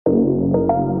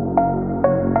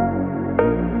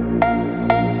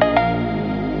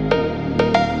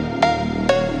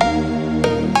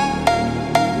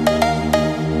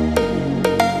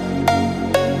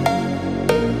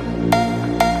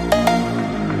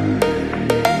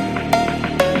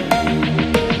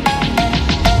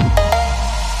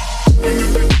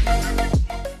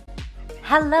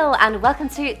Hello and welcome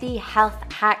to the Health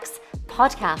Hacks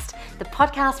podcast, the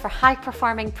podcast for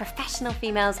high-performing professional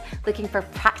females looking for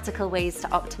practical ways to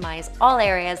optimize all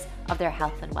areas of their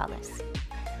health and wellness.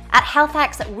 At Health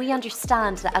Hacks, we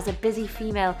understand that as a busy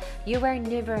female, you wear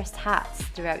numerous hats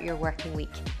throughout your working week.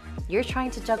 You're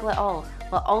trying to juggle it all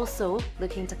while also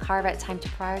looking to carve out time to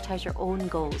prioritize your own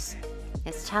goals.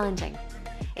 It's challenging.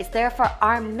 It's therefore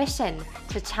our mission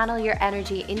to channel your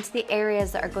energy into the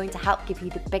areas that are going to help give you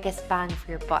the biggest bang for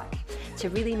your buck, to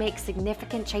really make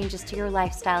significant changes to your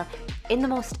lifestyle in the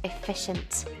most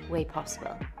efficient way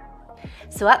possible.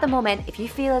 So at the moment, if you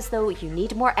feel as though you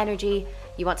need more energy,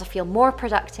 you want to feel more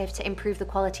productive, to improve the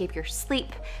quality of your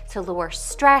sleep, to lower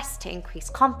stress, to increase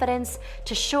confidence,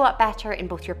 to show up better in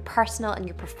both your personal and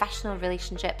your professional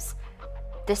relationships,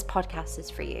 this podcast is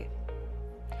for you.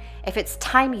 If it's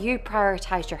time you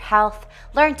prioritized your health,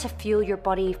 learned to fuel your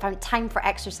body, found time for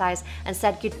exercise, and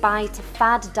said goodbye to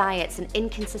fad diets and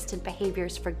inconsistent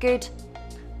behaviors for good,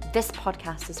 this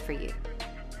podcast is for you.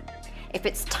 If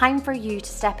it's time for you to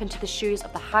step into the shoes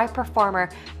of the high performer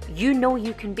you know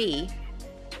you can be,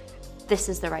 this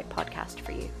is the right podcast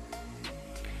for you.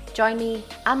 Join me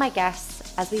and my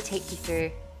guests as we take you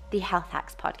through the Health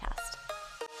Hacks podcast.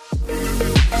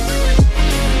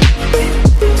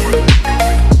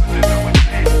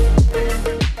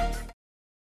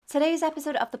 Today's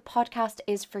episode of the podcast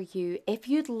is for you if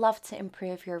you'd love to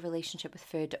improve your relationship with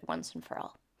food once and for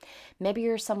all. Maybe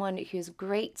you're someone who's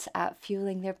great at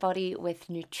fueling their body with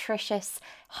nutritious,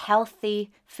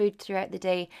 healthy food throughout the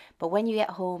day, but when you get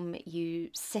home, you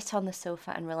sit on the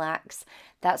sofa and relax.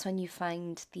 That's when you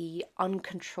find the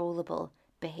uncontrollable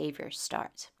behaviors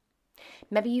start.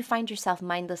 Maybe you find yourself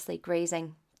mindlessly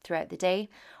grazing throughout the day,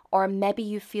 or maybe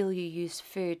you feel you use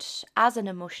food as an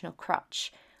emotional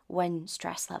crutch when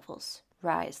stress levels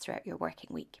rise throughout your working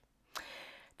week.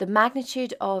 The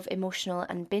magnitude of emotional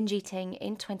and binge eating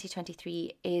in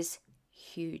 2023 is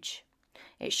huge.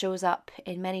 It shows up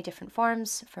in many different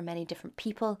forms, for many different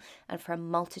people, and for a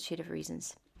multitude of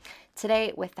reasons.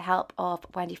 Today, with the help of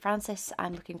Wendi Francis,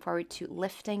 I'm looking forward to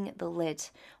lifting the lid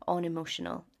on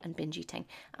emotional and binge eating.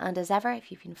 And as ever, if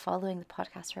you've been following the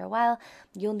podcast for a while,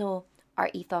 you'll know our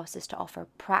ethos is to offer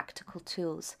practical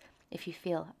tools if you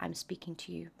feel I'm speaking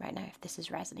to you right now, if this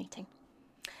is resonating.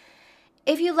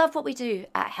 If you love what we do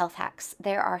at Health Hacks,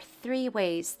 there are 3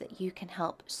 ways that you can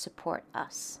help support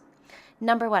us.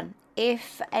 Number 1,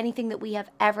 if anything that we have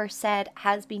ever said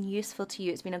has been useful to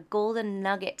you, it's been a golden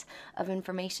nugget of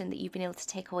information that you've been able to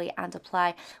take away and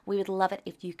apply, we would love it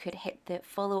if you could hit the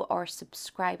follow or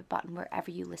subscribe button wherever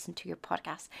you listen to your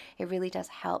podcast. It really does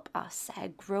help us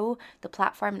grow the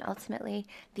platform, and ultimately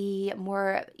the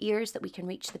more ears that we can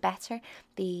reach, the better.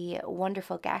 The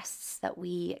wonderful guests that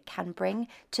we can bring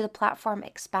to the platform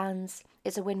expands.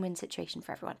 It's a win-win situation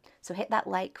for everyone. So hit that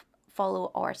like,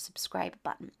 follow or subscribe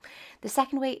button. The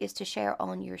second way is to share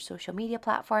on your social media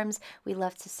platforms. We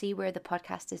love to see where the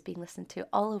podcast is being listened to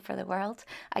all over the world.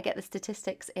 I get the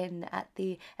statistics in at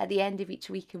the end of each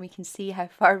week, and we can see how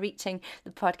far reaching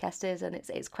the podcast is, and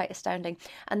it's quite astounding.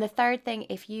 And the third thing,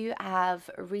 if you have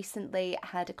recently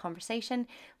had a conversation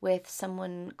with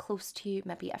someone close to you,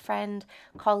 maybe a friend,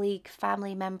 colleague,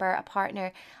 family member, a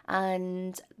partner,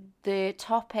 and the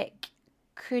topic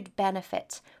could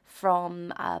benefit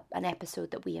from an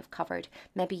episode that we have covered.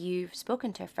 Maybe you've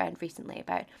spoken to a friend recently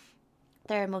about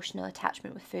their emotional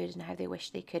attachment with food and how they wish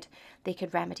they could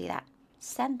remedy that.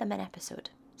 Send them an episode.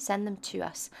 Send them to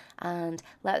us and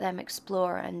let them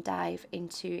explore and dive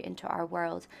into our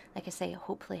world. Like I say,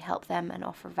 hopefully help them and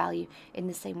offer value in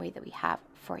the same way that we have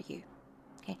for you.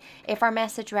 Okay. If our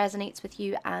message resonates with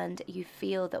you and you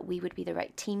feel that we would be the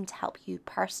right team to help you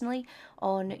personally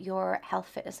on your health,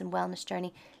 fitness and wellness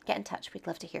journey, get in touch. We'd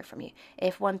love to hear from you.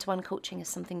 If one-to-one coaching is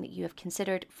something that you have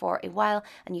considered for a while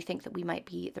and you think that we might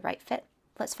be the right fit,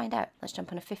 let's find out. Let's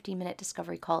jump on a 15-minute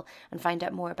discovery call and find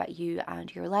out more about you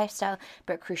and your lifestyle,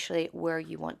 but crucially where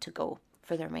you want to go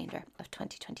for the remainder of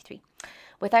 2023.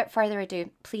 Without further ado,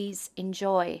 please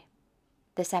enjoy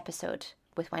this episode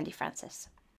with Wendi Francis.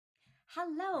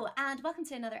 Hello and welcome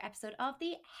to another episode of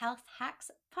the Health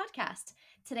Hacks podcast.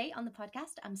 Today on the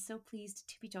podcast, I'm so pleased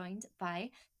to be joined by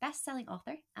best-selling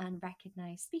author and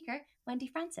recognized speaker, Wendi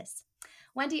Francis.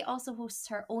 Wendi also hosts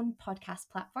her own podcast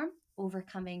platform,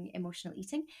 Overcoming Emotional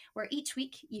Eating, where each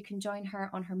week you can join her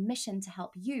on her mission to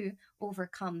help you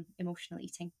overcome emotional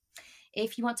eating.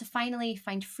 If you want to finally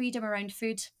find freedom around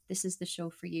food, this is the show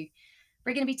for you.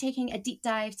 We're going to be taking a deep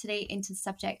dive today into the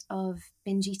subject of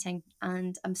binge eating,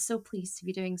 and I'm so pleased to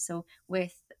be doing so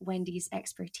with Wendi's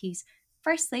expertise.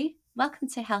 Firstly, welcome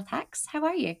to Health Hacks. How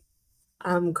are you?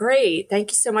 I'm great. Thank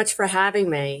you so much for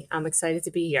having me. I'm excited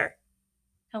to be here.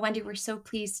 Wendy, we're so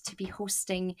pleased to be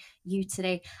hosting you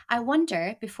today. I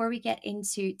wonder, before we get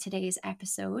into today's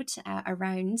episode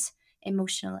around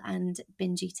emotional and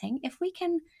binge eating, if we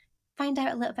can find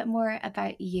out a little bit more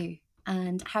about you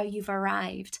and how you've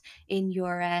arrived in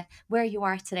your where you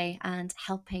are today and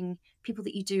helping people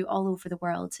that you do all over the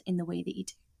world in the way that you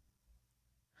do.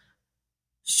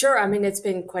 Sure. I mean, it's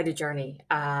been quite a journey.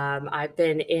 I've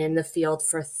been in the field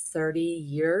for 30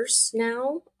 years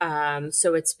now.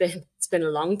 So it's been a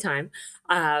long time.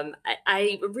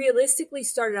 I realistically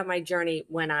started on my journey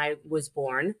when I was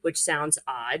born, which sounds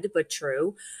odd, but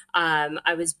true.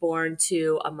 I was born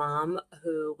to a mom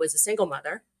who was a single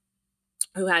mother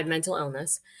who had mental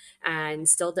illness and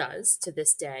still does to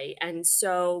this day. And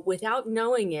so, without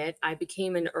knowing it, I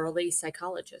became an early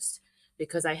psychologist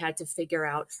because I had to figure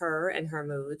out her and her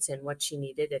moods and what she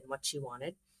needed and what she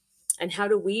wanted and how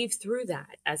to weave through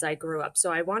that as I grew up.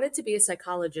 So, I wanted to be a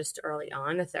psychologist early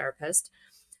on, a therapist,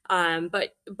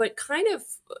 but kind of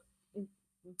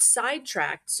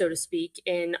sidetracked, so to speak,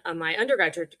 in my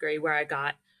undergraduate degree, where I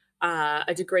got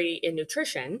a degree in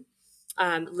nutrition,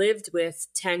 lived with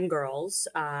 10 girls,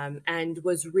 and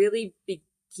was really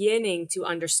beginning to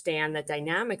understand the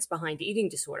dynamics behind eating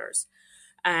disorders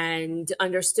and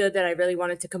understood that I really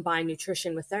wanted to combine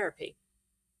nutrition with therapy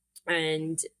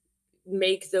and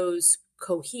make those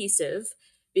cohesive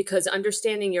because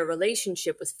understanding your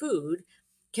relationship with food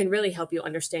can really help you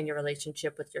understand your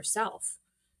relationship with yourself.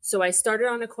 So I started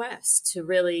on a quest to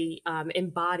really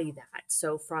embody that.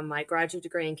 So from my graduate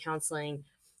degree in counseling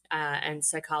and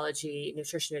psychology,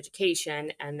 nutrition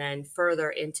education, and then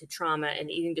further into trauma and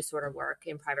eating disorder work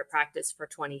in private practice for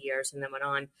 20 years, and then went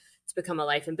on to become a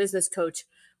life and business coach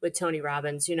with Tony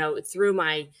Robbins. You know, through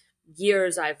my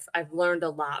years, I've learned a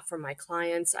lot from my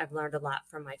clients. I've learned a lot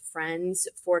from my friends,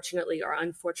 fortunately or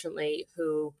unfortunately,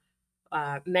 who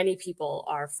many people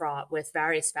are fraught with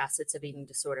various facets of eating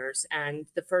disorders. And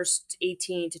the first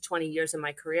 18 to 20 years of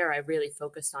my career, I really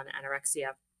focused on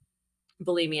anorexia,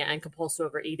 bulimia, and compulsive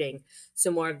overeating.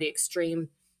 So more of the extreme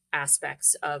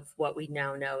aspects of what we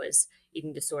now know as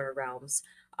eating disorder realms.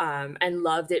 And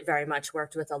loved it very much.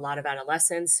 Worked with a lot of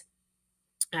adolescents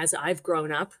as I've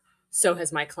grown up, so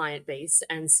has my client base.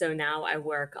 And so now I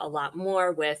work a lot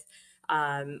more with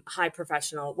high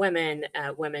professional women,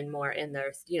 women more in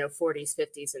their 40s,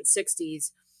 50s, and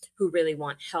 60s, who really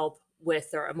want help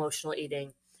with their emotional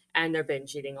eating and their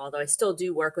binge eating. Although I still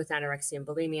do work with anorexia and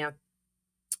bulimia,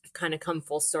 I've kind of come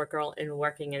full circle in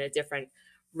working in a different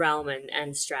realm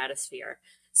and stratosphere.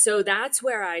 So that's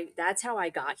how I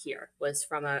got here, was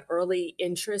from an early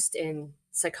interest in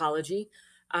psychology,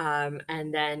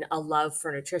 and then a love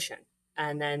for nutrition,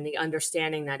 and then the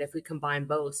understanding that if we combine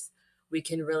both, we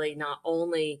can really not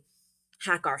only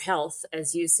hack our health,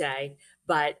 as you say,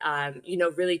 but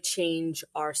really change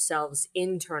ourselves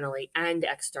internally and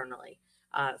externally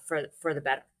for the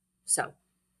better. So.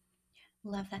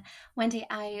 Love that. Wendy,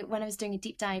 when I was doing a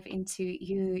deep dive into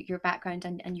your background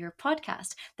and your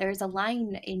podcast, there's a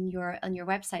line in your on your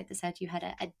website that said you had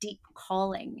a deep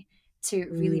calling to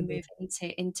really Mhm, move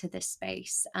into this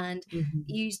space. And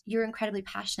mhm. you're incredibly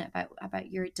passionate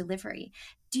about your delivery.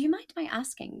 Do you mind my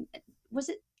asking, was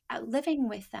it living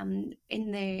with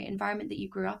in the environment that you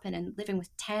grew up in and living with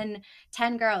ten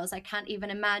girls? I can't even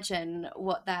imagine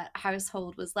what that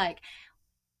household was like.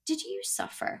 Did you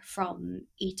suffer from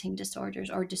eating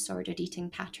disorders or disordered eating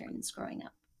patterns growing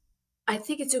up? I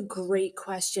think it's a great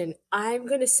question. I'm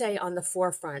going to say on the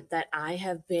forefront that I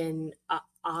have been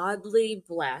oddly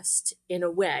blessed in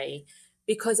a way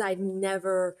because I've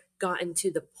never gotten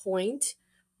to the point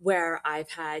where I've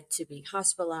had to be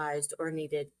hospitalized or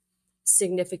needed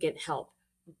significant help.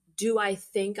 Do I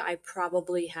think I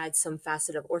probably had some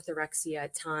facet of orthorexia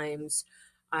at times?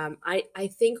 I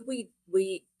think we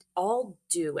all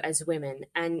do as women.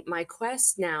 And my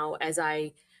quest now, as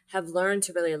I have learned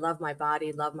to really love my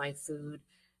body, love my food,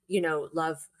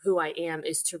 love who I am,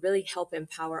 is to really help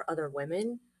empower other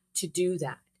women to do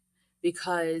that.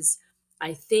 Because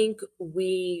I think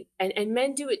and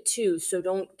men do it too. So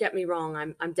don't get me wrong.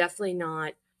 I'm definitely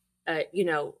not, uh, you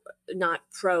know, not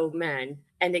pro men,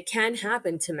 and it can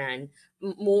happen to men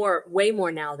way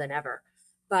more now than ever.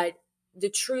 But the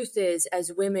truth is,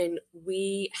 as women,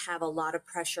 we have a lot of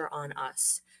pressure on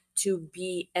us to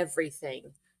be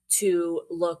everything, to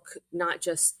look not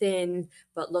just thin,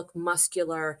 but look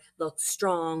muscular, look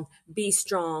strong,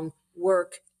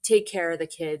 work, take care of the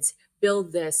kids,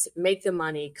 build this, make the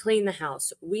money, clean the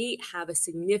house. We have a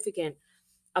significant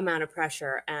amount of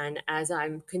pressure. And as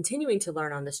I'm continuing to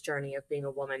learn on this journey of being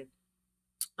a woman,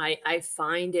 I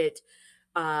find it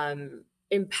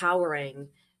empowering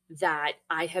that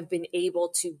I have been able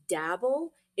to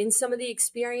dabble in some of the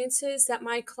experiences that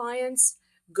my clients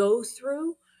go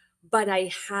through, but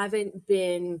I haven't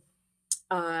been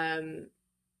um,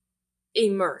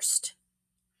 immersed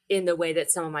in the way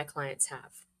that some of my clients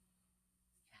have.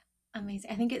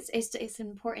 Amazing. I think it's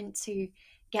important to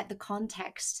get the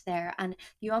context there, and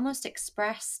you almost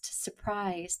expressed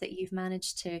surprise that you've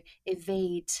managed to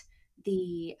evade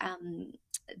the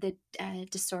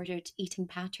disordered eating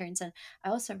patterns. And I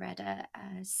also read a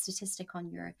statistic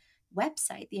on your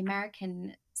website. The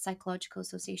American Psychological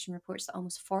Association reports that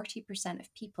almost 40%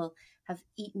 of people have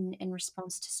eaten in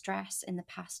response to stress in the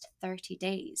past 30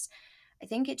 days. I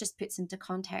think it just puts into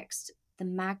context the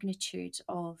magnitude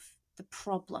of the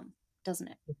problem, doesn't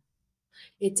it?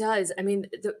 It does. I mean,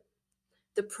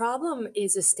 the problem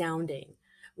is astounding.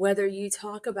 Whether you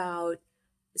talk about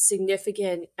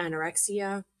significant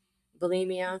anorexia,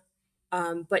 bulimia,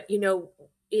 but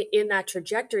in that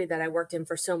trajectory that I worked in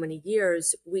for so many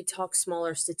years, we talk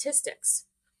smaller statistics.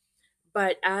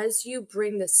 But as you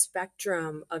bring the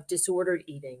spectrum of disordered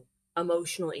eating,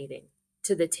 emotional eating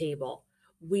to the table,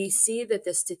 we see that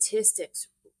the statistics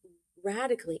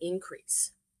radically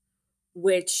increase,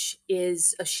 which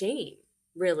is a shame,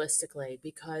 realistically,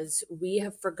 because we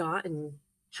have forgotten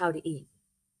how to eat,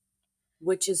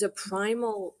 which is a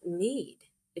primal need.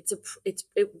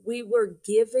 We were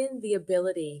given the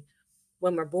ability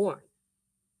when we're born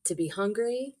to be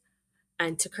hungry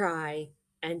and to cry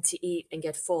and to eat and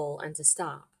get full and to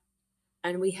stop.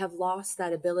 And we have lost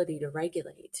that ability to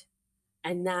regulate.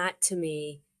 And that to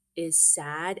me is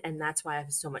sad. And that's why I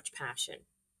have so much passion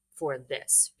for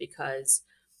this, because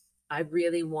I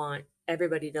really want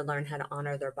everybody to learn how to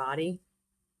honor their body,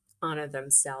 honor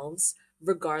themselves,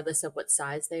 regardless of what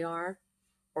size they are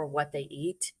or what they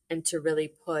eat, and to really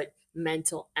put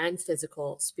mental and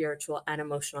physical, spiritual, and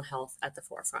emotional health at the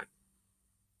forefront.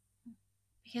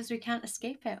 Because we can't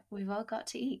escape it. We've all got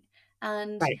to eat.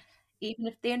 And Right. even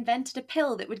if they invented a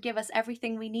pill that would give us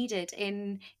everything we needed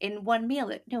in one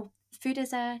meal, no, food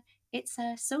is it's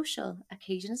a social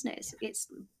occasion, isn't it? It's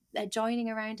joining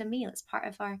around a meal. It's part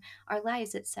of our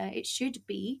lives. It should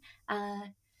be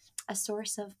a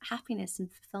source of happiness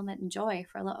and fulfillment and joy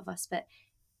for a lot of us. But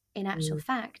in actual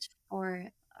fact,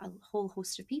 for a whole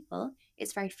host of people,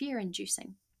 it's very fear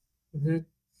inducing. Mm-hmm.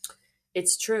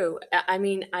 It's true. I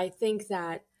mean, I think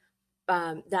that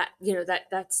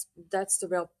that's the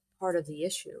real part of the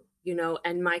issue,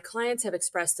 and my clients have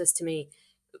expressed this to me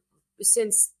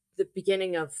since the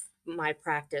beginning of my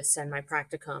practice and my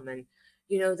practicum, and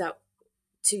that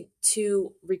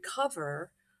to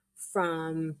recover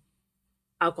from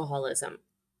alcoholism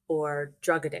or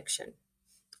drug addiction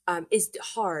is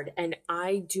hard. And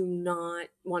I do not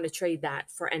want to trade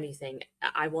that for anything.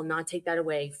 I will not take that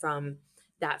away from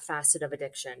that facet of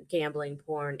addiction, gambling,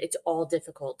 porn. It's all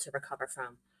difficult to recover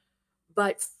from.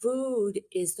 But food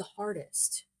is the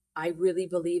hardest. I really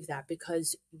believe that,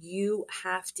 because you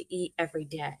have to eat every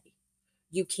day.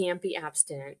 You can't be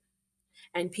abstinent.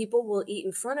 And people will eat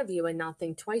in front of you and not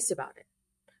think twice about it.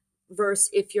 Versus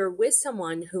if you're with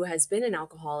someone who has been an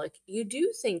alcoholic, you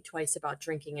do think twice about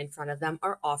drinking in front of them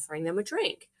or offering them a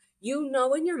drink. You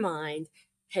know in your mind,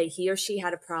 hey, he or she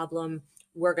had a problem.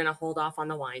 We're going to hold off on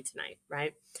the wine tonight,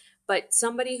 right? But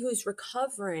somebody who's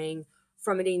recovering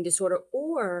from an eating disorder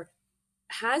or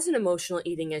has an emotional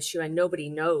eating issue and nobody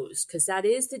knows, because that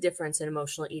is the difference in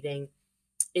emotional eating,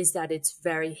 is that it's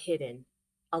very hidden.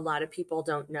 A lot of people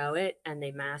don't know it and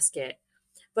they mask it.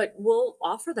 But we'll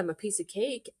offer them a piece of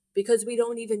cake because we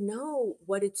don't even know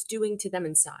what it's doing to them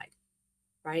inside,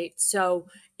 right? So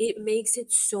it makes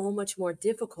it so much more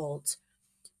difficult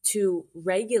to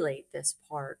regulate this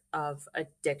part of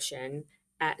addiction,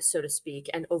 so to speak,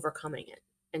 and overcoming it,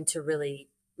 and to really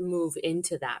move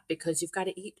into that, because you've got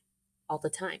to eat all the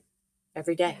time,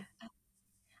 every day. Yeah.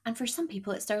 And for some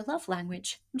people, it's their love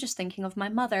language. I'm just thinking of my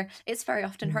mother. It's very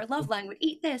often her love language.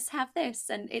 Eat this, have this,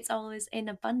 and it's always in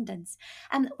abundance.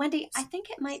 And Wendy, I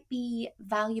think it might be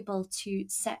valuable to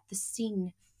set the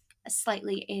scene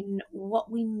slightly in what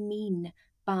we mean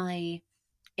by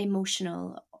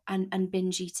emotional and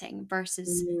binge eating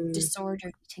versus Mm,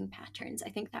 disordered eating patterns. I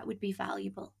think that would be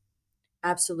valuable.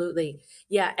 absolutely.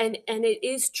 Yeah, and it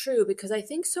is true, because I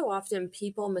think so often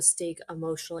people mistake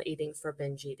emotional eating for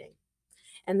binge eating,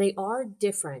 and they are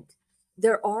different.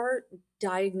 There are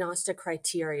diagnostic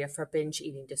criteria for binge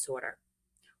eating disorder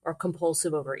or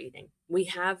compulsive overeating. We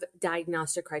have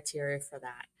diagnostic criteria for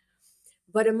that.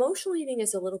 But emotional eating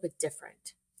is a little bit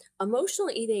different. Emotional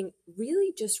eating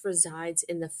really just resides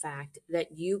in the fact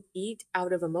that you eat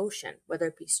out of emotion, whether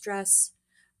it be stress,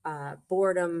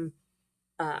 boredom,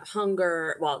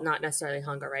 hunger. Well, not necessarily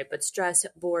hunger, right? But stress,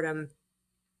 boredom,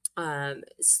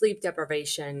 sleep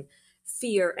deprivation,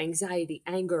 fear, anxiety,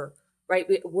 anger, right?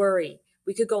 Worry.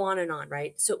 We could go on and on,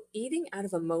 right? So eating out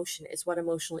of emotion is what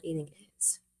emotional eating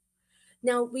is.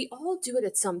 Now, we all do it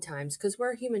at some times because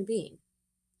we're a human being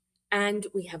and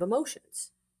we have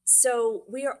emotions. So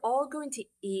we are all going to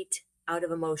eat out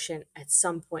of emotion at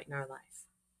some point in our life.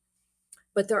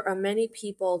 But there are many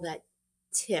people that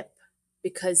tip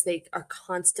because they are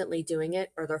constantly doing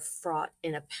it or they're fraught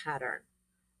in a pattern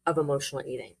of emotional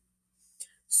eating.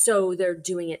 So they're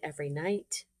doing it every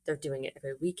night, they're doing it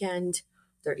every weekend,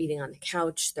 they're eating on the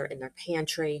couch, they're in their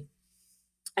pantry.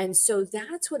 And so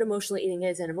that's what emotional eating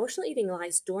is. And emotional eating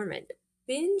lies dormant.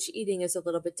 Binge eating is a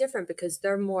little bit different because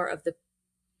they're more of the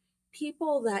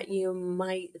people that you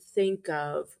might think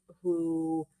of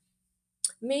who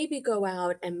maybe go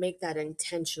out and make that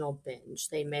intentional binge.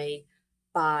 They may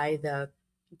buy the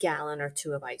gallon or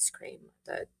two of ice cream,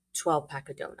 the 12 pack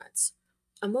of donuts.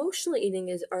 Emotional eating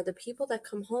is are the people that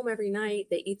come home every night,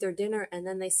 they eat their dinner, and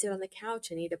then they sit on the couch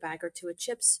and eat a bag or two of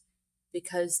chips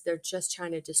because they're just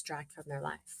trying to distract from their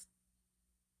life.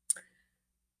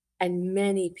 And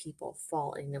many people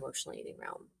fall in the emotional eating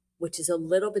realm, which is a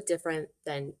little bit different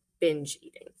than binge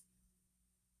eating.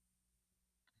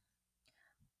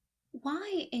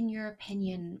 Why, in your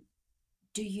opinion,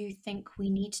 do you think we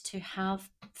need to have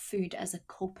food as a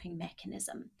coping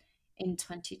mechanism in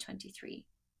 2023?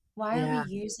 Why are we Yeah,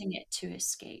 using it to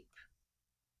escape?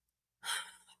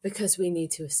 because we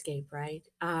need to escape, right?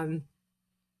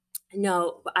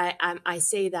 No, I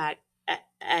say that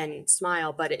and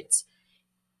smile, but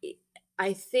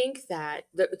I think that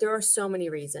there are so many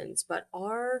reasons, but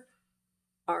our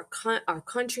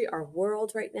country, our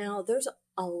world right now, there's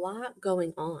a lot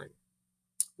going on.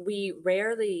 We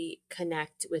rarely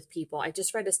connect with people. I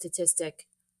just read a statistic.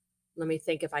 Let me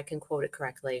think if I can quote it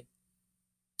correctly.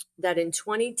 That in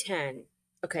 2010,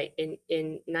 okay, in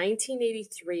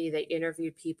 1983, they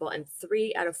interviewed people, and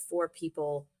 3 out of 4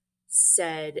 people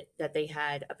said that they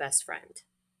had a best friend.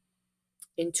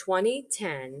 In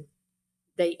 2010,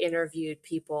 they interviewed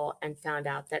people and found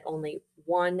out that only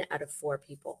 1 out of 4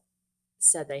 people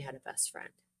said they had a best friend.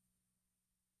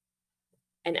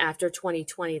 And after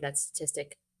 2020, that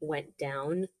statistic went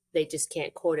down. They just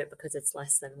can't quote it because it's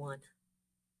less than one.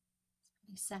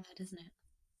 It's sad, isn't it?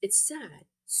 It's sad.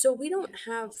 So we Yeah. don't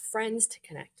have friends to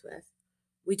connect with.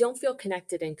 We don't feel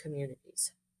connected in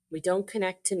communities. We don't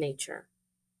connect to nature.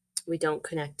 We don't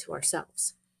connect to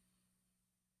ourselves.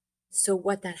 So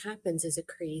what that happens is it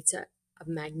creates a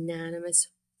magnanimous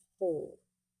hole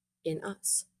in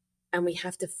us. And we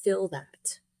have to fill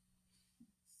that.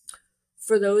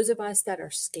 For those of us that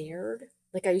are scared,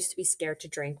 like I used to be scared to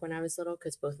drink when I was little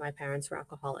because both my parents were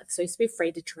alcoholics. So I used to be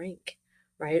afraid to drink,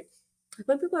 right? Like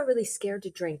when people are really scared to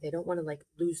drink, they don't want to like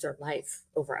lose their life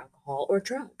over alcohol or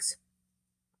drugs.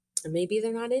 And maybe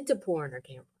they're not into porn or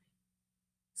gambling.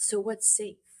 So what's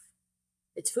safe?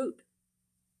 It's food,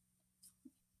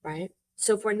 right?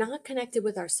 So if we're not connected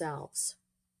with ourselves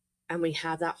and we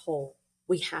have that hole,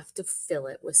 we have to fill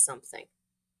it with something.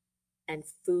 And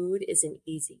food is an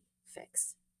easy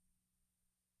fix.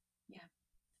 Yeah.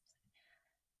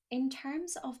 In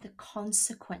terms of the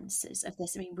consequences of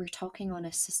this, I mean, we're talking on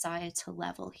a societal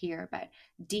level here about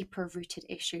deeper rooted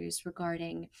issues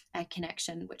regarding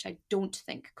connection, which I don't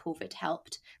think COVID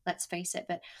helped, let's face it.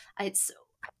 But it's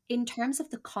in terms of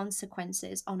the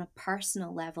consequences on a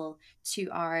personal level to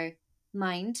our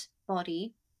mind,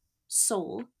 body,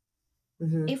 soul.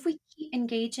 Mhm. If we keep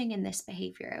engaging in this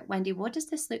behavior, Wendy, what does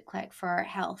this look like for our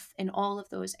health in all of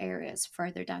those areas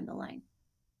further down the line?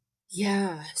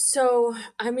 Yeah. So,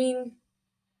 I mean,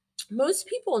 most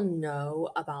people know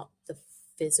about the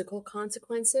physical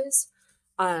consequences,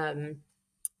 um,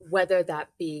 whether that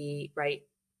be, right,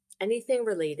 anything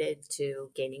related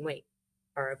to gaining weight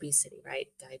or obesity,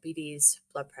 right? Diabetes,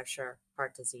 blood pressure,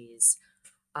 heart disease,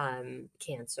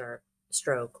 cancer,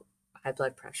 stroke, high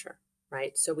blood pressure,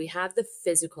 right? So we have the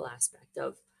physical aspect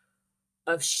of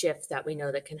shift that we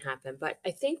know that can happen. But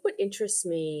I think what interests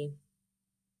me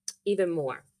even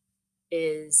more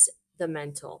is the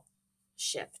mental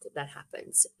shift that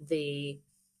happens, the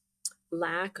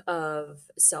lack of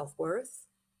self worth,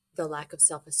 the lack of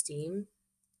self esteem,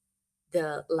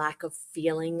 the lack of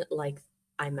feeling like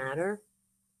I matter,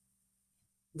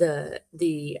 the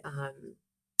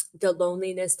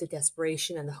loneliness, the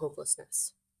desperation, and the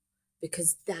hopelessness,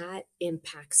 because that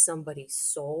impacts somebody's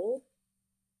soul,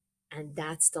 and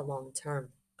that's the long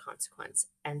term consequence,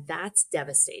 and that's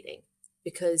devastating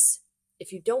because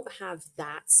if you don't have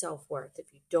that self worth,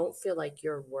 if you don't feel like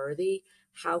you're worthy,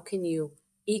 how can you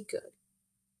eat good?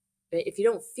 If you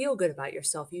don't feel good about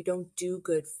yourself, you don't do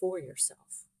good for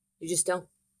yourself. You just don't.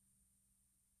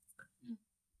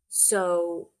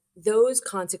 So those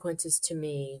consequences to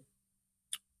me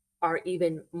are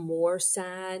even more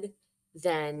sad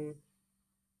than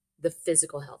the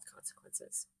physical health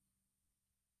consequences.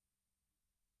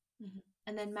 Mhm.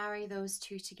 And then marry those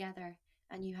two together,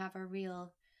 and you have a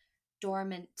real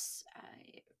dormant,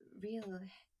 real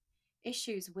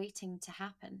issues waiting to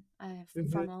happen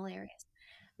Hmm. from all areas.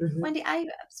 Hmm. Wendy, I've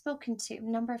spoken to a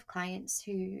number of clients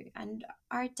who, and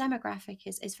our demographic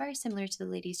is very similar to the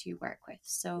ladies you work with.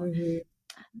 So Hmm.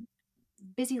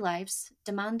 busy lives,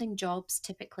 demanding jobs,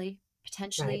 typically, Right.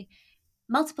 potentially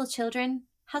multiple children,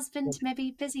 husband,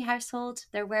 maybe busy household.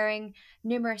 They're wearing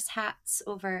numerous hats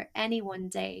over any one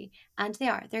day, and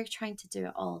they're trying to do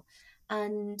it all.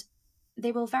 And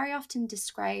they will very often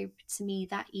describe to me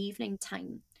that evening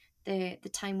time, the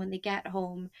time when they get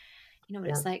home. You know what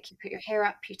Yeah. it's like. You put your hair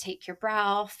up, you take your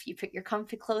bra off, you put your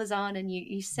comfy clothes on, and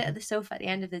you sit Mhm. at the sofa at the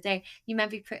end of the day. You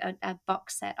maybe put a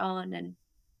box set on, and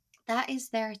that is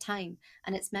their time.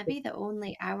 And it's maybe the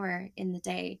only hour in the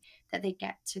day that they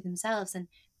get to themselves. And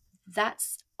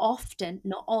that's often,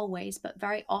 not always, but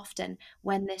very often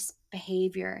when this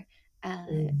behavior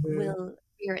Mhm. will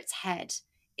rear its head.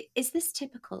 Is this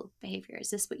typical behavior? Is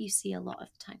this what you see a lot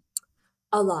of the time?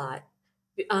 A lot.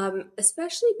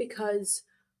 Especially because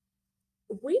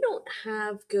we don't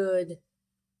have good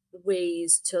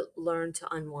ways to learn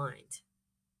to unwind.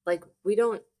 Like, we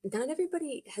don't, not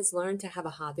everybody has learned to have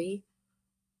a hobby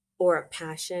or a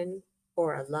passion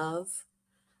or a love.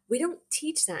 We don't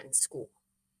teach that in school.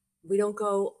 We don't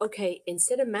go, okay,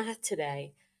 instead of math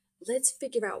today, let's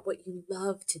figure out what you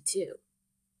love to do,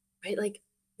 right? Like,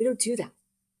 we don't do that.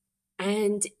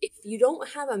 And if you don't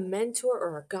have a mentor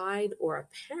or a guide or a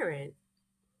parent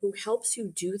who helps you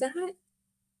do that,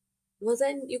 well,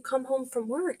 then you come home from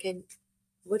work and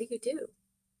what do?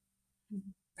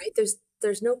 Mhm. Right?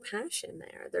 There's no passion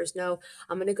there. There's no,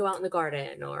 I'm going to go out in the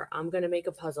garden, or I'm going to make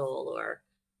a puzzle, or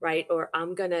right, or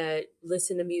I'm going to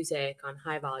listen to music on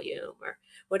high volume, or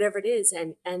whatever it is,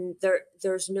 and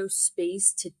there's no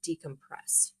space to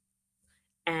decompress.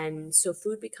 And so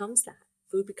food becomes that.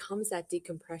 Food becomes that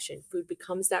decompression. Food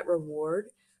becomes that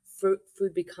reward.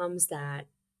 Food becomes that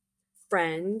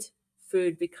friend.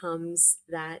 Food becomes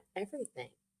that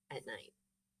everything at night.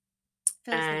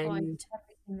 Fills the void, And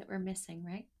everything that we're missing,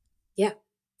 right? yeah,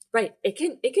 right. It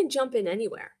can jump in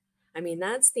anywhere. I mean,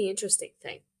 that's the interesting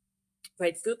thing,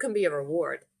 right? Food can be a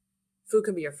reward. Food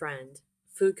can be your friend.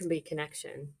 Food can be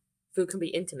connection. Food can be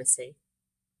intimacy,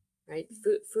 right?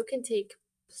 Food can take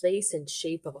place and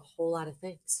shape of a whole lot of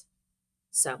things.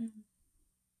 So, Mhm.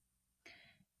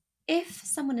 If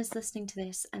someone is listening to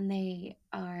this and they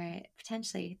are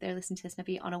potentially they're listening to this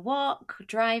maybe on a walk,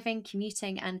 driving,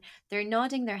 commuting, and they're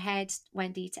nodding their head,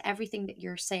 Wendy, to everything that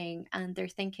you're saying, and they're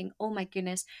thinking, "Oh my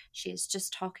goodness, she is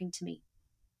just talking to me.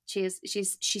 She's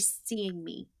seeing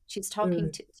me. She's talking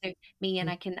mm, to me, and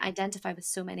I can identify with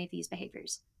so many of these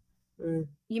behaviors." mm,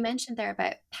 You mentioned there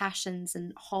about passions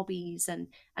and hobbies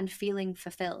and feeling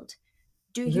fulfilled.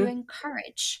 Do you mhm.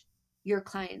 encourage your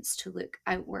clients to look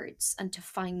outwards and to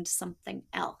find something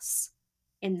else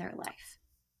in their life?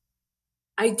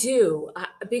 I do,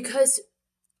 because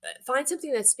find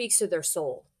something that speaks to their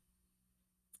soul,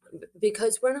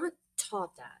 because we're not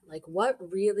taught that. Like, what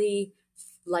really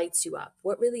lights you up?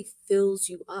 What really fills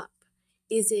you up?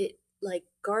 Is it like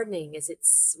gardening? Is it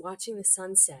watching the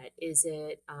sunset? Is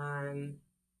it,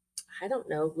 I don't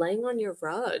know, laying on your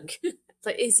rug?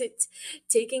 Like, is it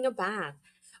taking a bath?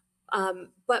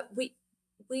 But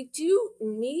we do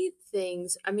need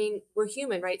things. I mean, we're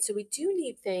human, right? So we do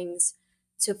need things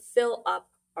to fill up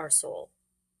our soul,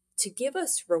 to give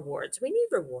us rewards. We need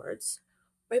rewards,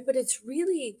 right? But it's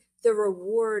really the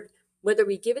reward, whether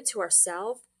we give it to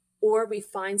ourselves or we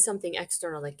find something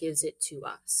external that gives it to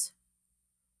us.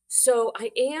 So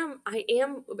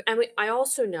I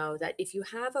also know that if you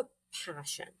have a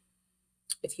passion,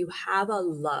 if you have a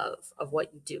love of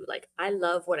what you do, like I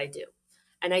love what I do.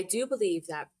 And I do believe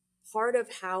that part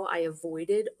of how I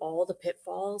avoided all the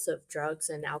pitfalls of drugs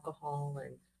and alcohol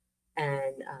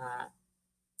and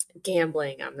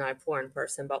gambling. I'm not a porn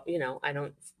person, but I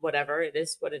don't, whatever, it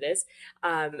is what it is.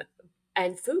 Um,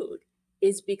 and food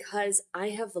is because I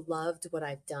have loved what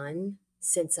I've done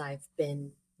since I've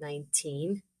been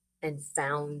 19 and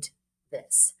found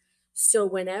this. So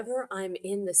whenever I'm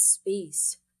in the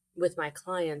space with my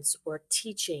clients or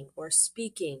teaching or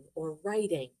speaking or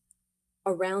writing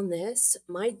around this,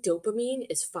 my dopamine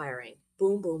is firing.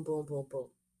 Boom, boom, boom, boom, boom.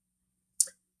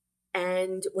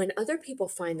 And when other people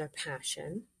find their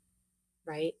passion,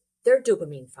 right, their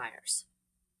dopamine fires.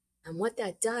 And what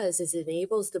that does is it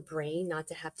enables the brain not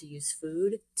to have to use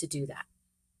food to do that.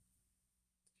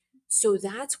 So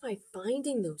that's why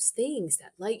finding those things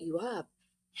that light you up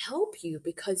help you,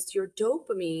 because your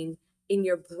dopamine in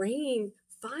your brain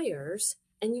fires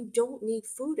and you don't need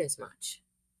food as much.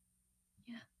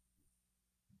 Yeah.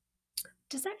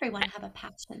 Does everyone have a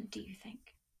passion, do you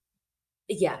think?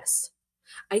 Yes.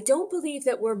 I don't believe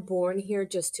that we're born here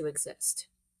just to exist.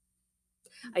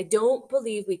 I don't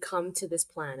believe we come to this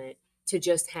planet to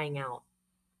just hang out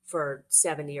for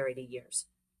 70 or 80 years.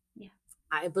 Yeah.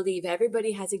 I believe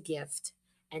everybody has a gift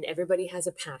and everybody has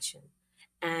a passion.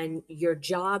 And your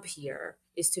job here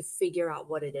is to figure out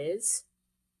what it is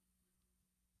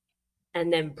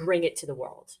and then bring it to the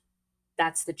world.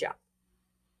 That's the job.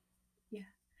 Yeah.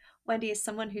 Wendi is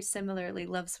someone who similarly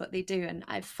loves what they do, and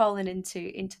I've fallen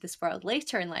into this world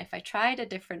later in life. I tried a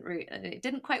different route and it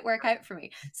didn't quite work out for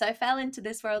me. So I fell into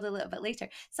this world a little bit later.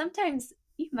 Sometimes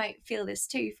you might feel this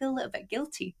too. You feel a little bit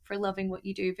guilty for loving what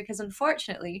you do because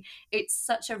unfortunately it's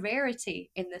such a rarity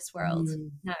in this world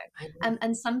Mm, now. I know.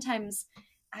 And sometimes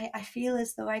I feel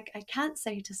as though I can't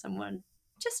say to someone,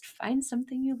 just find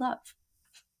something you love.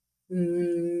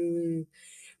 Mm.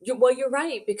 Well, you're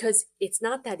right, because it's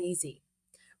not that easy.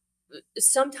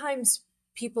 Sometimes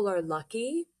people are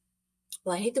lucky.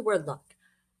 Well, I hate the word luck.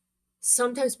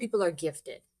 Sometimes people are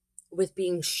gifted with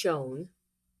being shown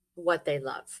what they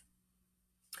love.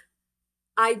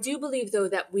 I do believe, though,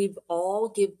 that we've all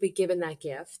been given that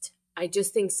gift. I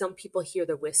just think some people hear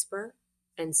the whisper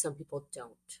and some people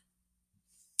don't.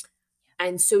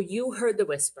 And so you heard the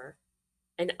whisper,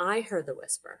 and I heard the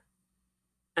whisper,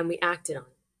 and we acted on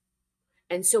it.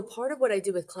 And so part of what I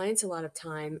do with clients a lot of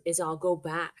time is I'll go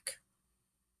back.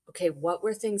 Okay, what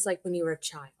were things like when you were a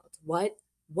child?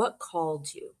 What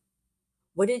called you?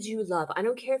 What did you love? I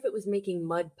don't care if it was making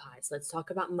mud pies. Let's talk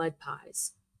about mud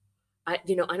pies. I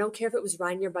don't care if it was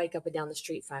riding your bike up and down the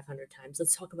street 500 times.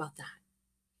 Let's talk about that.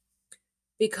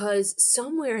 Because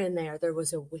somewhere in there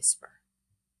was a whisper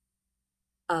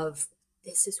of,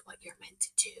 this is what you're meant to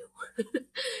do.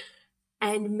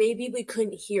 And maybe we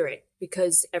couldn't hear it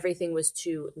because everything was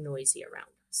too noisy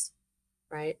around us,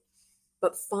 right?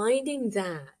 But finding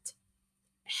that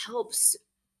helps,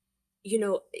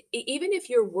 even if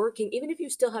you're working, even if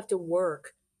you still have to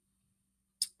work,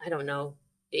 I don't know,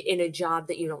 in a job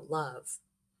that you don't love,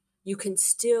 you can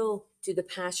still do the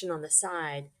passion on the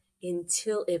side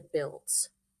until it builds,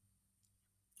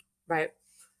 right?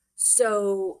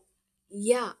 So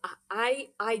yeah, I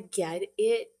get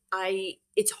it.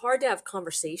 It's hard to have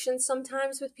conversations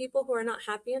sometimes with people who are not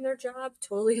happy in their job.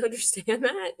 Totally understand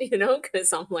that,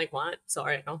 because I'm like, what?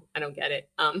 Sorry, I don't get it.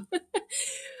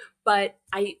 But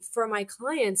for my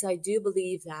clients, I do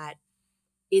believe that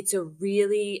it's a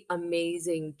really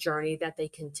amazing journey that they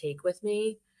can take with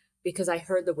me, because I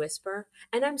heard the whisper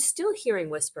and I'm still hearing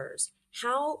whispers.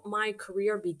 How my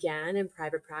career began in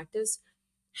private practice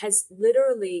has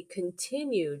literally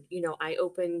continued. I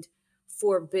opened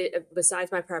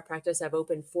besides my private practice, I've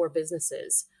opened 4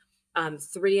 businesses,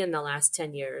 3 in the last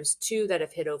 10 years, 2 that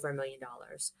have hit over $1 million.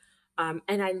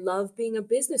 And I love being a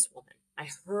businesswoman. I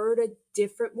heard a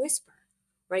different whisper,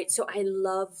 right? So I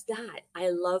love that. I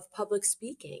love public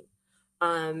speaking.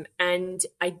 And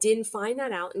I didn't find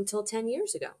that out until 10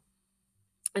 years ago.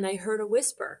 And I heard a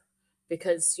whisper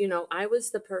because, I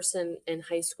was the person in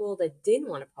high school that didn't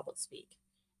want to public speak.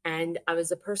 And I was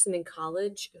the person in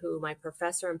college who my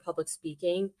professor in public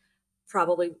speaking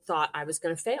probably thought I was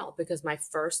going to fail, because my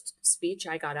first speech,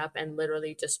 I got up and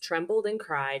literally just trembled and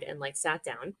cried and like sat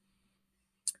down.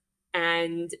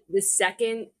 And the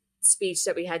second speech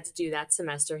that we had to do that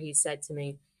semester, he said to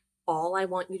me, all I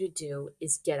want you to do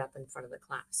is get up in front of the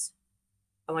class.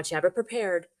 I want you to have it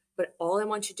prepared, but all I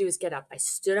want you to do is get up. I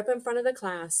stood up in front of the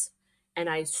class and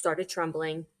I started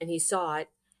trembling, and he saw it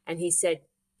and he said,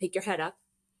 pick your head up,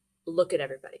 look at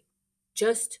everybody.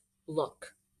 Just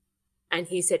look. And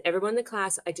he said, everyone in the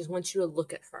class, I just want you to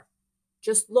look at her.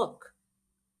 Just look.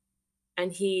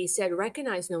 And he said,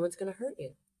 recognize no one's going to hurt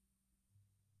you.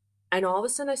 And all of a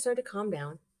sudden I started to calm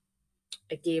down.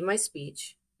 I gave my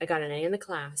speech. I got an A in the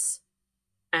class.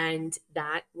 And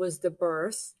that was the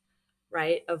birth,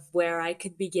 right, of where I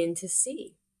could begin to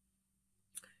see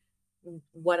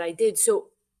what I did. So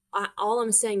all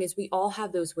I'm saying is we all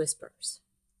have those whispers.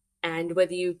 And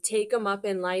whether you take them up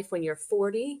in life when you're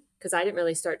 40, because I didn't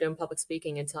really start doing public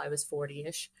speaking until I was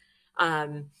 40-ish,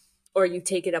 or you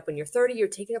take it up when you're 30, or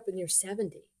take it up when you're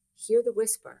 70, hear the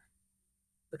whisper,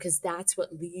 because that's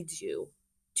what leads you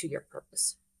to your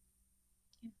purpose.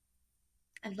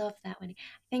 I love that, Wendy.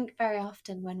 I think very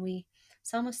often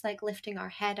it's almost like lifting our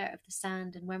head out of the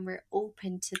sand, and when we're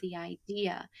open to the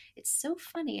idea, it's so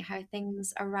funny how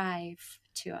things arrive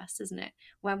to us, isn't it?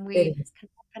 When It we is. can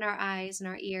open our eyes and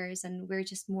our ears and we're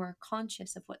just more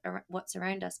conscious of what's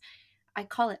around us. I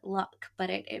call it luck, but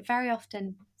it very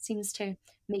often seems to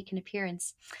make an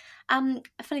appearance.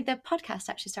 Funny, the podcast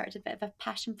actually started a bit of a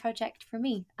passion project for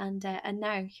me, and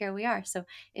now here we are. So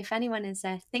if anyone is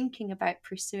thinking about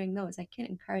pursuing those, I can't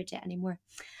encourage it anymore.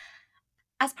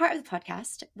 As part of the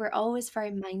podcast, we're always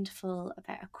very mindful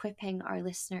about equipping our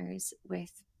listeners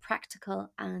with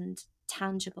practical and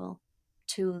tangible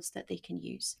tools that they can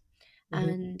use. Hmm.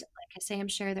 And like I say, I'm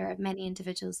sure there are many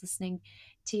individuals listening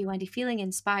to you, Wendy, feeling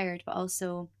inspired, but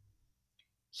also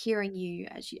hearing you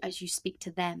as you speak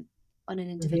to them on an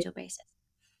Hmm. individual basis.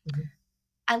 Hmm.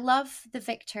 I love the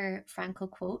Viktor Frankl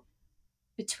quote: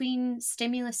 between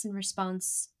stimulus and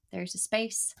response, there's a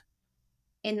space.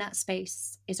 In that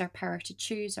space is our power to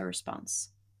choose our response.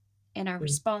 In our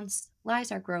response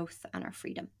lies our growth and our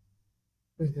freedom.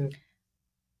 Hmm.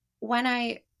 When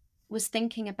I was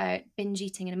thinking about binge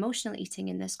eating and emotional eating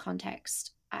in this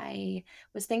context, I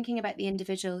was thinking about the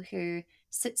individual who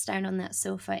sits down on that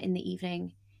sofa in the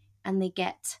evening and they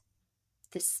get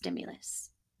this stimulus.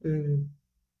 Hmm.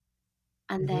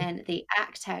 And Hmm. then they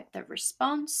act out the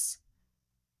response.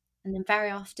 And then, very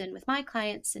often with my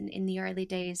clients in the early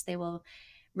days, they will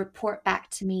report back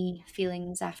to me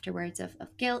feelings afterwards of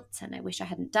guilt. And I wish I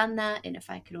hadn't done that. And if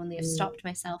I could only have stopped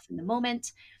myself in the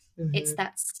moment. It's Hmm.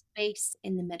 that space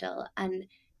in the middle. And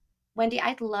Wendy,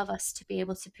 I'd love us to be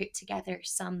able to put together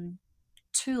some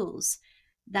tools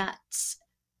that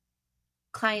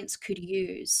clients could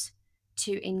use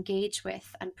to engage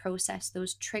with and process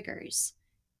those triggers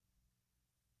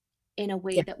in a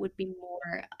way Yeah. that would be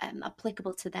more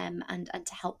applicable to them and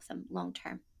to help them long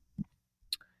term.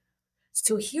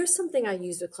 So here's something I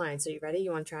use with clients. Are you ready?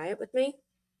 You want to try it with me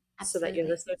so that your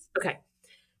Absolutely. listeners? Okay.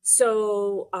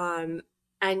 So,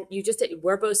 and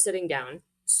we're both sitting down.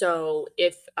 So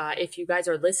if you guys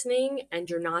are listening and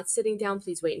you're not sitting down,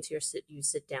 please wait until you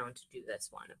sit down to do this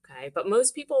one. Okay. But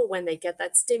most people, when they get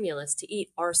that stimulus to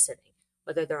eat, are sitting,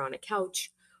 whether they're on a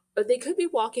couch or they could be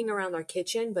walking around their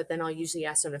kitchen. But then I'll usually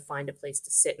ask them to find a place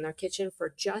to sit in their kitchen for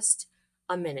just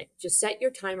a minute. Just set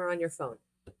your timer on your phone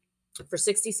for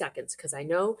 60 seconds because I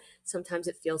know sometimes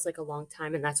it feels like a long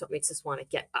time and that's what makes us want to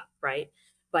get up, right?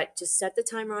 But just set the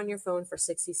timer on your phone for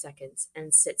 60 seconds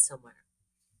and sit somewhere.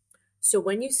 So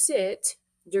when you sit,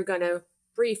 you're going to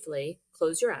briefly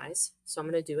close your eyes. So I'm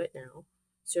going to do it now.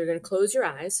 So you're going to close your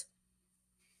eyes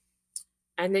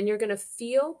and then you're going to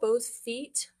feel both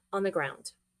feet on the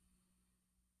ground.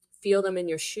 Feel them in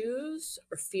your shoes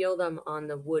or feel them on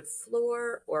the wood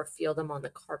floor or feel them on the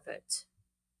carpet.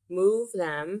 Move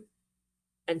them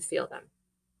and feel them.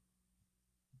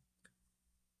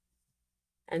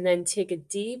 And then take a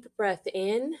deep breath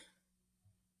in.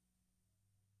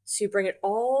 So you bring it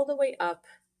all the way up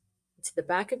to the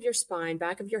back of your spine,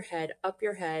 back of your head, up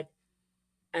your head,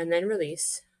 and then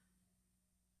release.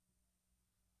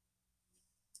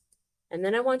 And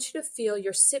then I want you to feel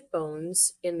your sit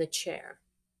bones in the chair.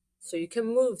 So you can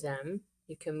move them.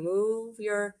 You can move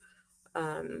your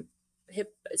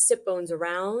sit bones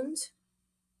around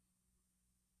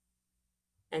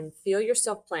and feel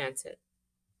yourself planted.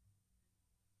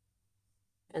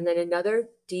 And then another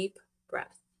deep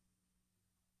breath.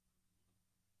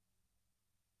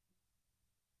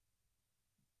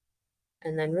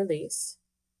 And then release.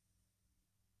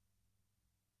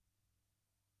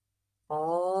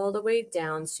 All the way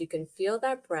down so you can feel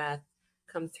that breath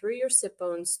come through your sit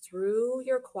bones, through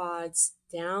your quads,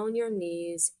 down your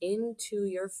knees, into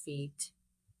your feet,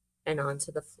 and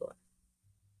onto the floor.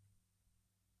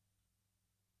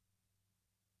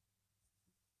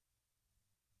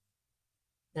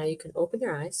 Now you can open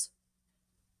your eyes.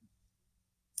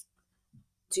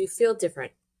 Do you feel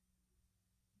different?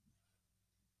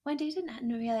 Wendy, I didn't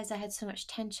realize I had so much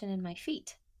tension in my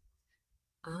feet.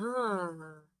 Ah,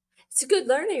 it's a good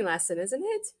learning lesson, isn't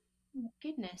it? Oh my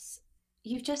goodness.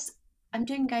 You've just, I'm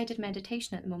doing guided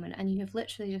meditation at the moment, and you have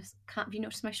literally just, can't, have you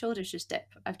noticed my shoulders just dip?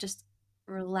 I've just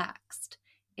relaxed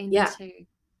Yeah. into,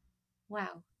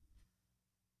 wow.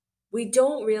 We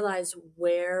don't realize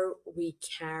where we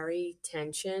carry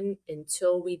tension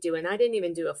until we do. And I didn't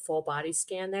even do a full body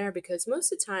scan there because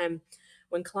most of the time,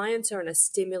 when clients are in a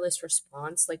stimulus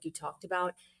response, like you talked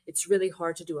about, it's really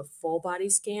hard to do a full body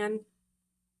scan.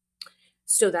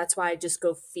 So that's why I just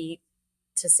go feet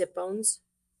to sit bones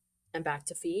and back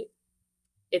to feet.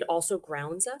 It also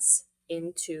grounds us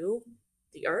into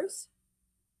the earth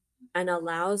and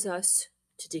allows us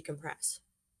to decompress.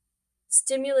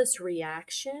 Stimulus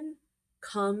reaction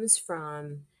comes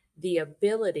from the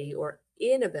ability or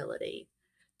inability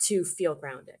to feel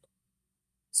grounded.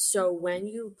 So when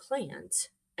you plant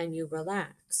and you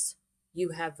relax,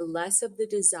 you have less of the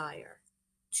desire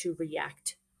to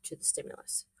react to the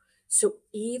stimulus. So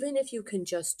even if you can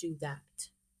just do that,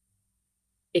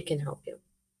 it can help you.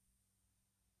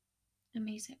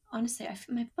 Amazing. Honestly,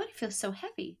 my body feels so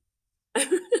heavy. So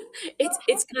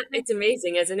It's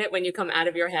amazing, isn't it, when you come out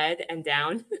of your head and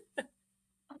down?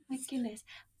 oh my goodness.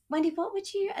 Wendy, what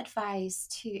would you advise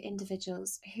to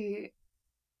individuals who,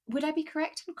 would I be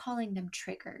correct in calling them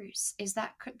triggers? Is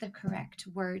that the correct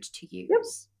word to Yep.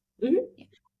 use? Mhm. Yeah.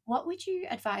 What would you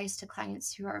advise to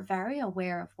clients who are very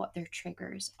aware of what their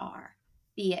triggers are,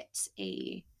 be it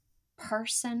a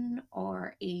person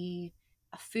or a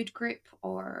food group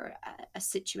or a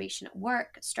situation at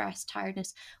work, stress,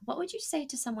 tiredness? What would you say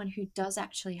to someone who does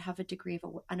actually have a degree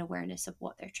of an awareness of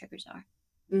what their triggers are?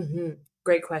 Mhm.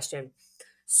 Great question.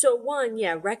 So one,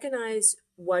 yeah, recognize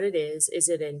what it is. Is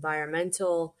it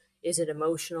environmental? Is it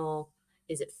emotional?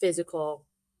 Is it physical?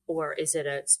 Or is it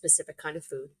a specific kind of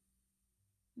food?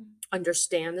 Mm.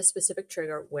 Understand the specific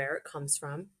trigger, where it comes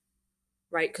from,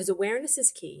 right? Because awareness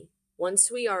is key. Once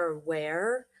we are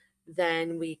aware,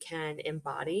 then we can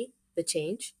embody the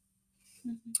change.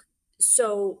 Mhm.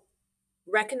 So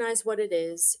recognize what it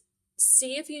is.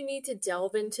 See if you need to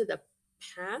delve into the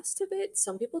past of it.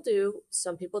 Some people do,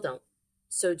 some people don't.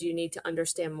 So, do you need to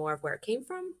understand more of where it came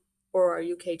from, or are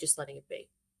you okay just letting it be?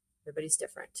 Everybody's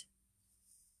different.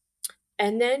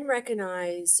 And then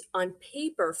recognize on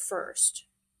paper first,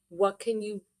 what can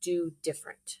you do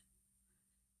different?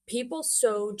 People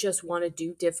so just want to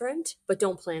do different, but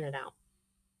don't plan it out.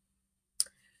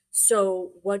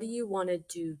 So, what do you want to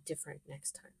do different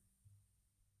next time?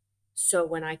 So,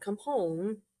 when I come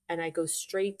home and I go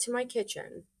straight to my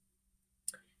kitchen,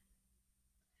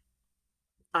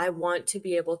 I want to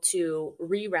be able to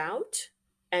reroute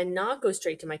and not go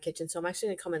straight to my kitchen. So, I'm actually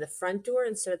going to come in the front door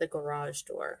instead of the garage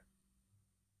door.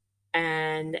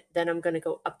 And then I'm going to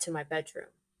go up to my bedroom.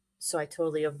 So, I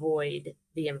totally avoid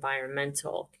the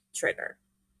environmental trigger.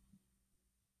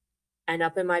 And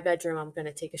up in my bedroom, I'm going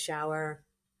to take a shower.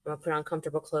 I'm going to put on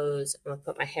comfortable clothes. I'm going to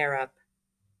put my hair up.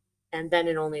 And then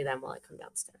and only then will I come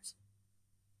downstairs.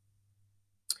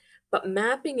 But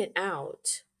mapping it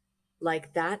out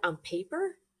like that on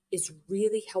paper is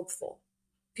really helpful.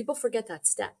 People forget that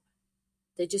step.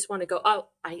 They just want to go, oh,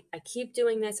 I keep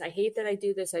doing this. I hate that I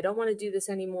do this. I don't want to do this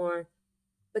anymore.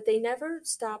 But they never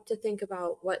stop to think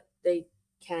about what they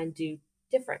can do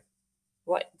different.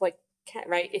 What can,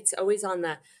 right? It's always on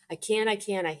the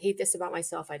I hate this about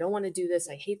myself. I don't want to do this.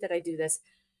 I hate that I do this.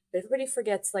 But everybody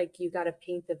forgets like you got to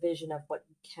paint the vision of what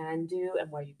you can do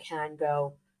and where you can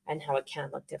go and how it can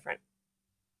look different.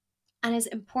 And is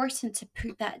it important to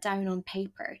put that down on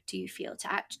paper, do you feel,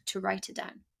 to write it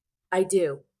down? I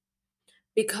do.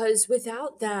 Because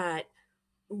without that,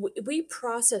 we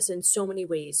process in so many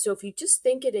ways. So if you just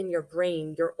think it in your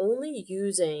brain, you're only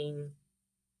using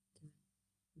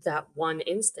that one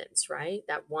instance, right?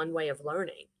 That one way of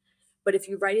learning. But if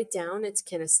you write it down, it's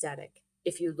kinesthetic.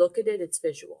 If you look at it, it's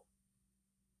visual.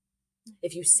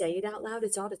 If you say it out loud,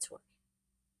 it's auditory.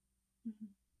 Mhm.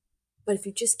 But if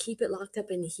you just keep it locked up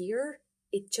in here,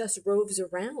 it just roves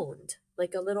around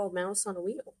like a little mouse on a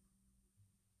wheel.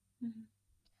 Mhm.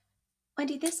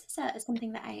 Wendy, this is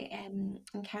something that I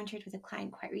encountered with a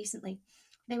client quite recently.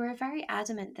 They were very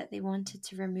adamant that they wanted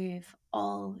to remove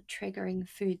all triggering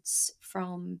foods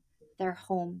from their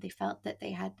home. They felt that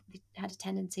they had a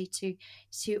tendency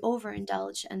to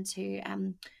overindulge and to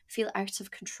feel out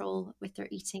of control with their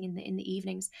eating in the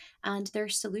evenings. And their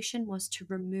solution was to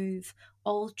remove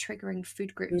all triggering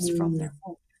food groups from Mm, their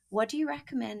home. What do you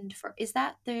recommend for? Is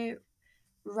that the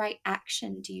right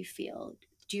action? Do you feel?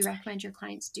 Do you recommend your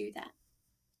clients do that?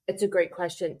 it's a great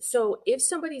question. So if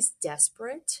somebody's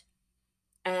desperate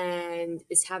and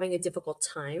is having a difficult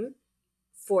time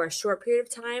for a short period of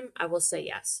time, I will say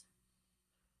yes.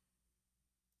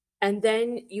 And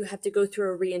then you have to go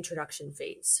through a reintroduction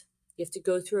phase. You have to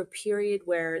go through a period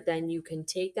where then you can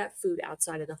take that food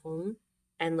outside of the home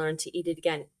and learn to eat it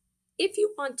again if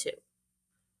you want to.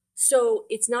 So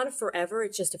it's not a forever,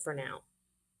 it's just a for now.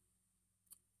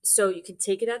 So you can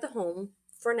take it at the home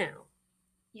for now,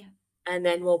 Yeah. and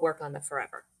then we'll work on the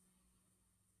forever.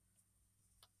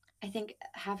 I think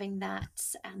having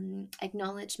that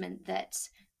acknowledgement that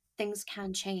things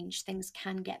can change, things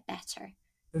can get better,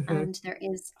 Mhm. and there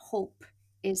is hope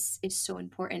is so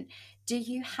important. Do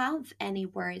you have any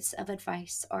words of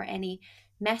advice or any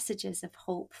messages of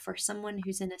hope for someone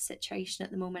who's in a situation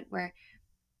at the moment where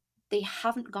they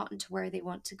haven't gotten to where they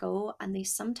want to go, and they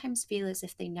sometimes feel as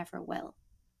if they never will.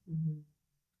 Mhm.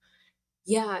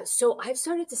 Yeah, so I've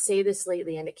started to say this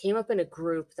lately, and it came up in a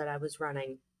group that I was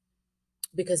running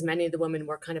because many of the women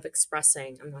were kind of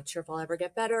expressing, I'm not sure if I'll ever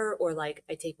get better, or like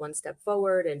I take one step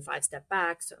forward and five step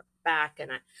back, so back,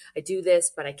 and I do this,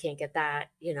 but I can't get that.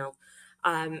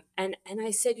 And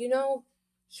I said,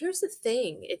 here's the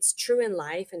thing. It's true in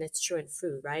life and it's true in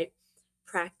food, right?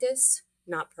 Practice,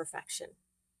 not perfection.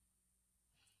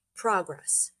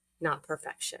 Progress, not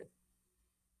perfection.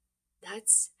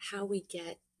 That's how we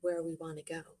get where we want to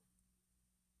go.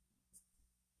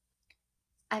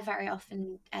 I very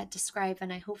often describe,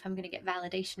 and I hope I'm going to get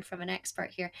validation from an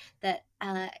expert here, that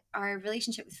our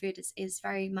relationship with food is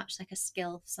very much like a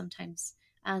skill sometimes.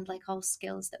 And like all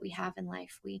skills that we have in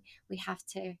life, we have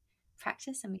to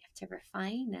practice and we have to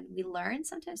refine and we learn.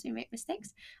 Sometimes we make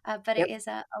mistakes, but it Yep. is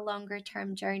a longer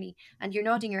term journey. And you're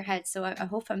nodding your head, so I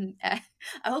hope I'm I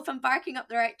hope I'm barking up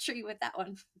the right tree with that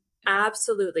one.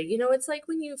 Absolutely. It's like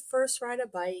when you first ride a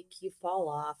bike, you fall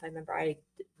off. I remember I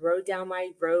rode down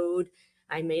my road.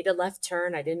 I made a left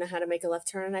turn. I didn't know how to make a left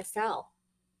turn and I fell.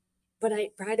 But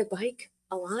I ride a bike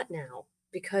a lot now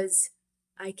because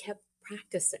I kept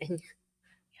practicing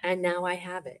and now I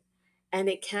have it. And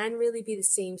it can really be the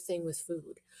same thing with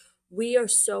food. We are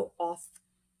so off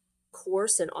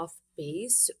course and off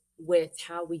base with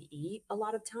how we eat a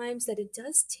lot of times that it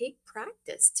does take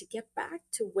practice to get back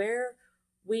to where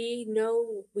we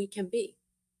know we can be.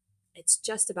 It's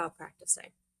just about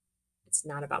practicing. It's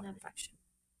not about Love it. perfection.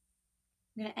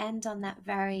 I'm going to end on that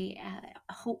very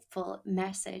hopeful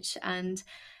message. And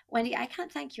Wendi, I can't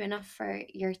thank you enough for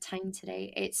your time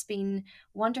today. It's been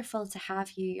wonderful to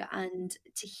have you and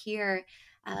to hear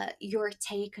your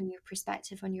take and your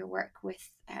perspective on your work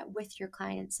with your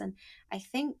clients. And I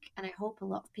think, and I hope a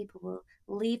lot of people will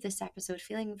leave this episode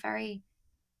feeling very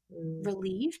Mm.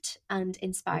 relieved and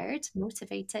inspired,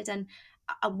 motivated, and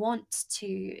I want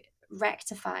to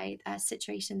rectify a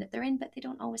situation that they're in, but they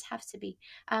don't always have to be.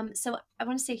 So I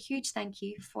want to say a huge thank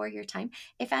you for your time.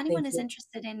 If anyone Thank is you.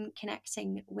 interested in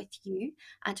connecting with you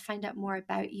and to find out more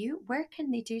about you, where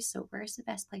can they do so? Where's the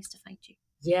best place to find you?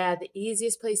 Yeah, the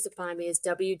easiest place to find me is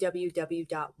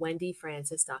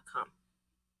www.wendyfrancis.com.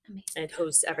 Amazing. And it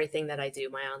hosts everything that I do,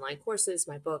 my online courses,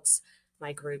 my books,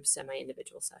 my groups, and my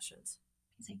individual sessions.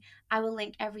 Amazing. I will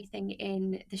link everything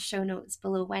in the show notes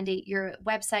below, Wendi. Your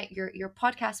website, your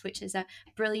podcast, which is a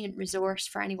brilliant resource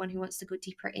for anyone who wants to go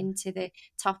deeper into the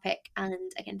topic.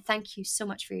 And again, thank you so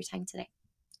much for your time today.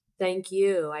 Thank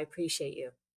you. I appreciate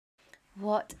you.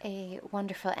 What a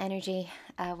wonderful energy,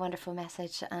 a wonderful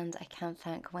message, and I can't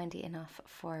thank Wendi enough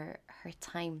for her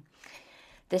time.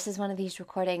 This is one of these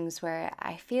recordings where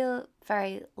I feel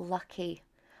very lucky,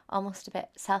 almost a bit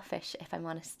selfish, if I'm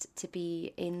honest, to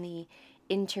be in the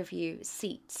interview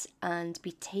seat and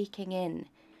be taking in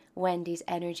Wendi's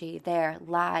energy there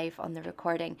live on the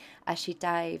recording as she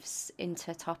dives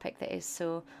into a topic that is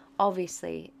so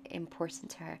obviously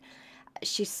important to her.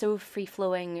 She's so free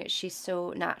flowing, she's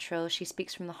so natural, she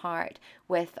speaks from the heart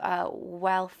with a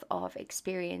wealth of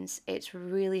experience. It's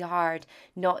really hard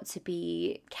not to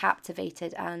be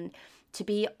captivated and to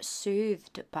be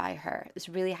soothed by her. It's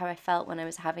really how I felt when I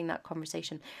was having that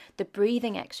conversation. The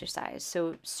breathing exercise,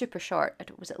 so super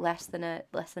short, was it less than a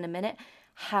minute,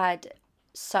 had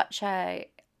such a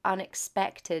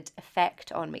unexpected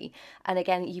effect on me. And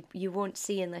again, you won't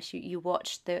see unless you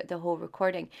watch the whole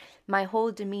recording. My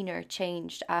whole demeanor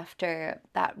changed after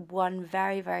that one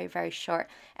very, very, very short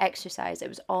exercise. It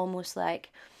was almost like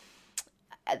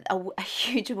a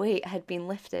huge weight had been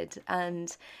lifted,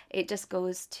 and it just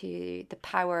goes to the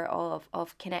power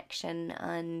of connection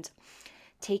and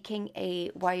taking a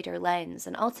wider lens.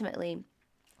 And ultimately,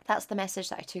 that's the message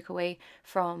that I took away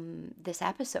from this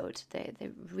episode.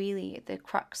 The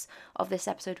crux of this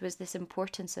episode was this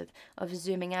importance of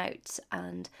zooming out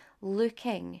and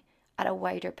looking at a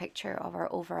wider picture of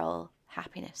our overall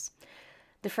happiness.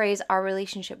 The phrase "our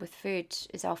relationship with food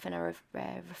is often a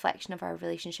reflection of our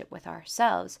relationship with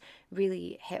ourselves"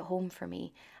 really hit home for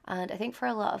me. And I think for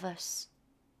a lot of us,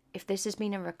 if this has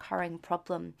been a recurring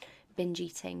problem, binge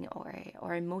eating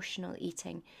or emotional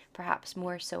eating, perhaps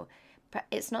more so, but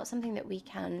it's not something that we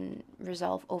can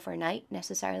resolve overnight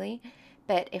necessarily.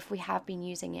 But if we have been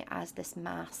using it as this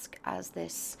mask, as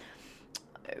this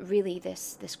really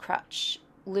this crutch,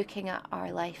 looking at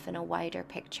our life in a wider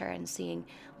picture and seeing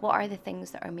what are the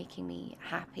things that are making me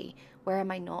happy, where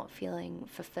am I not feeling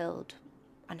fulfilled,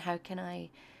 and how can I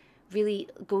really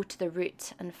go to the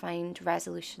root and find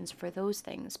resolutions for those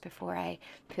things before I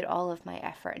put all of my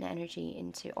effort and energy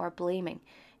into or blaming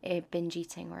binge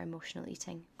eating or emotional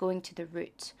eating. Going to the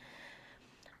root.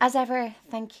 As ever,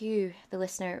 thank you, the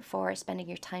listener, for spending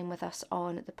your time with us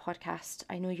on the podcast.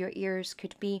 I know your ears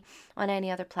could be on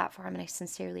any other platform, and I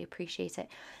sincerely appreciate it.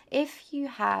 If you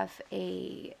have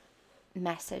a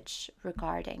message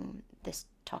regarding this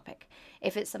topic,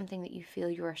 if it's something that you feel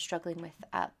you are struggling with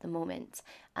at the moment,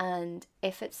 and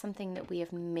if it's something that we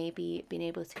have maybe been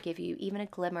able to give you even a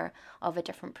glimmer of a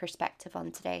different perspective on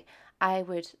today, I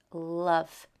would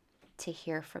love to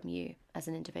hear from you as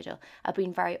an individual. I've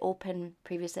been very open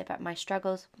previously about my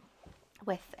struggles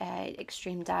with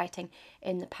extreme dieting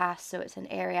in the past, so it's an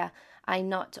area I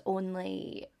not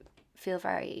only feel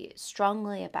very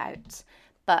strongly about,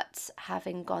 but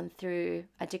having gone through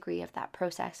a degree of that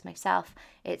process myself,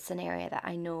 it's an area that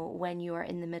I know when you are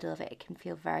in the middle of it, it can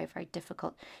feel very, very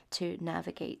difficult to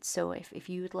navigate. So if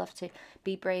you would love to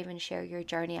be brave and share your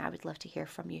journey, I would love to hear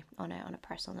from you on a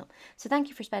personal note. So thank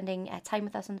you for spending time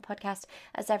with us on the podcast.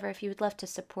 As ever, if you would love to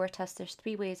support us, there's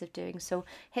 3 ways of doing so.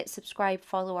 Hit subscribe,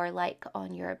 follow, or like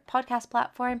on your podcast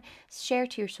platform, share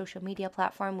to your social media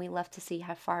platform. We love to see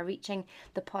how far reaching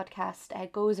the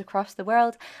podcast goes across the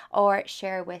world, or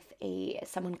share with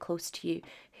someone close to you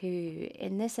who,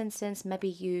 in this instance, maybe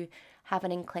you have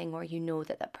an inkling or you know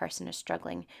that that person is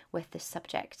struggling with this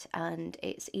subject, and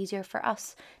it's easier for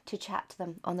us to chat to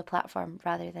them on the platform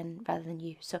rather than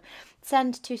you. So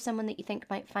send to someone that you think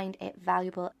might find it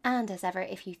valuable. And as ever,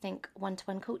 if you think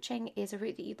one-to-one coaching is a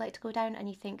route that you'd like to go down and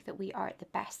you think that we are the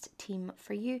best team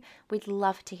for you, we'd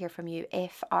love to hear from you.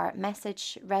 If our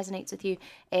message resonates with you,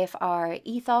 if our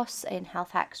ethos in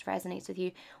Health Hacks resonates with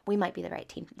you, we might be the right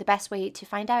team. The best way to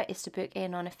find out is to book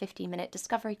in on a 15-minute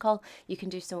discovery call. You can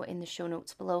do so in the show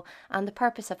notes below. And the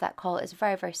purpose of that call is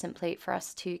very, very simply for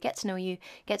us to get to know you,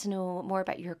 get to know more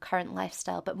about your current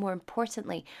lifestyle, but more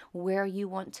importantly, where you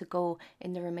want to go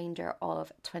in the remainder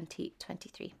of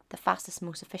 2023. The fastest,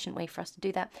 most efficient way for us to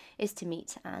do that is to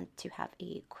meet and to have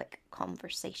a quick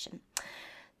conversation.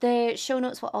 The show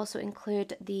notes will also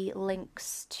include the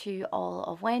links to all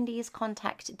of Wendy's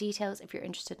contact details if you're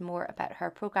interested more about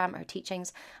her program, her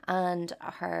teachings, and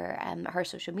her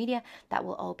social media. That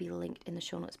will all be linked in the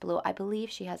show notes below. I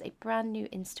believe she has a brand new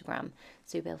Instagram,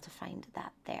 so you'll be able to find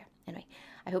that there. Anyway,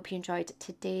 I hope you enjoyed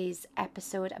today's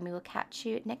episode, and we will catch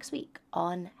you next week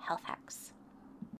on Health Hacks.